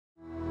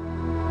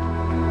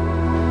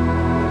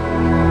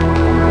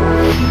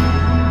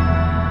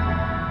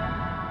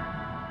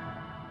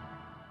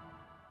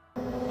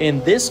In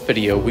this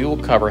video, we will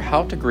cover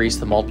how to grease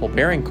the multiple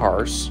bearing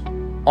cars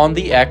on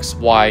the X,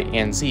 Y,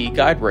 and Z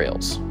guide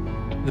rails.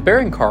 The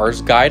bearing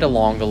cars guide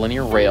along the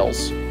linear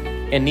rails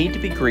and need to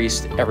be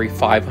greased every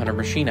 500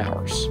 machine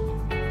hours.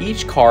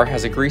 Each car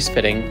has a grease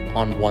fitting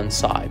on one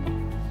side.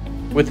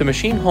 With the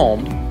machine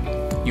homed,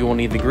 you will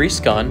need the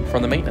grease gun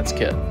from the maintenance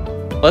kit.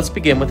 Let's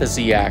begin with the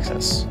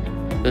Z-axis.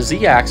 The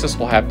Z-axis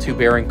will have two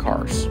bearing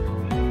cars,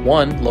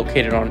 one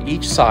located on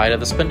each side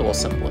of the spindle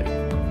assembly.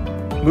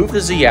 Move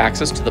the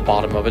Z-axis to the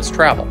bottom of its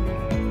travel.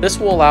 This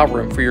will allow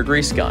room for your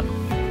grease gun.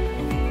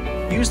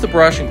 Use the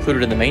brush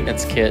included in the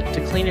maintenance kit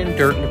to clean any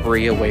dirt and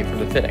debris away from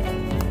the fitting.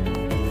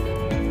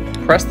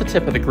 Press the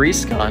tip of the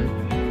grease gun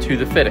to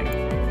the fitting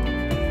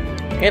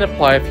and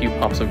apply a few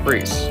pumps of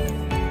grease.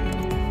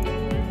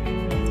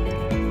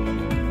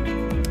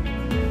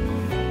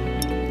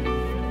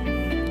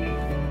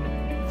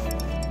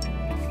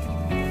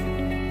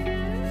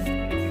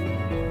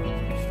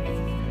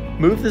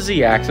 Move the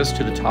Z-axis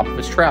to the top of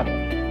its travel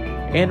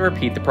and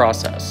repeat the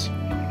process.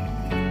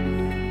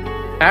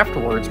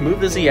 Afterwards,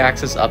 move the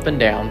Z-axis up and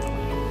down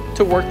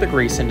to work the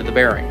grease into the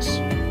bearings.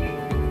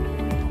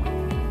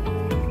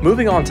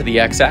 Moving on to the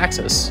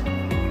X-axis,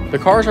 the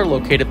cars are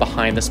located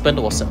behind the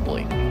spindle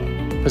assembly.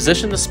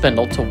 Position the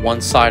spindle to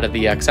one side of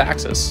the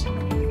X-axis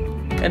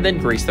and then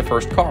grease the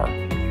first car.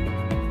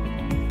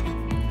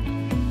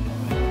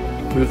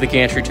 Move the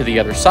gantry to the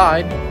other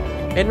side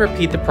and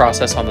repeat the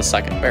process on the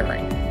second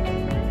bearing.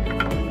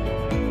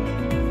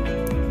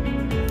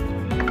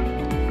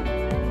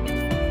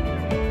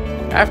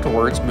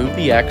 Afterwards, move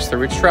the X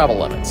through its travel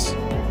limits.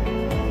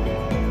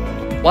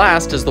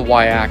 Last is the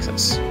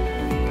Y-axis.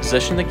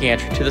 Position the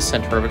gantry to the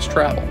center of its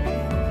travel.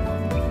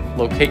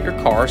 Locate your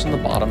cars in the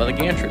bottom of the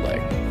gantry leg.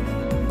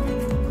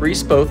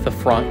 Grease both the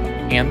front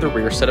and the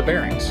rear set of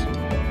bearings.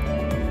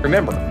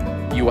 Remember,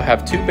 you will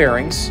have two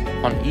bearings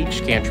on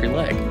each gantry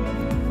leg.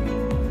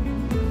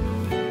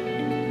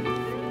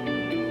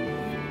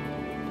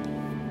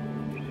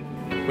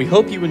 We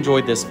hope you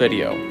enjoyed this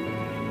video.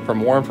 For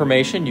more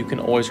information, you can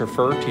always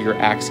refer to your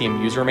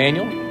Axiom user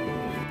manual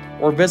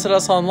or visit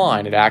us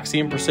online at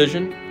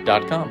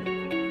axiomprecision.com.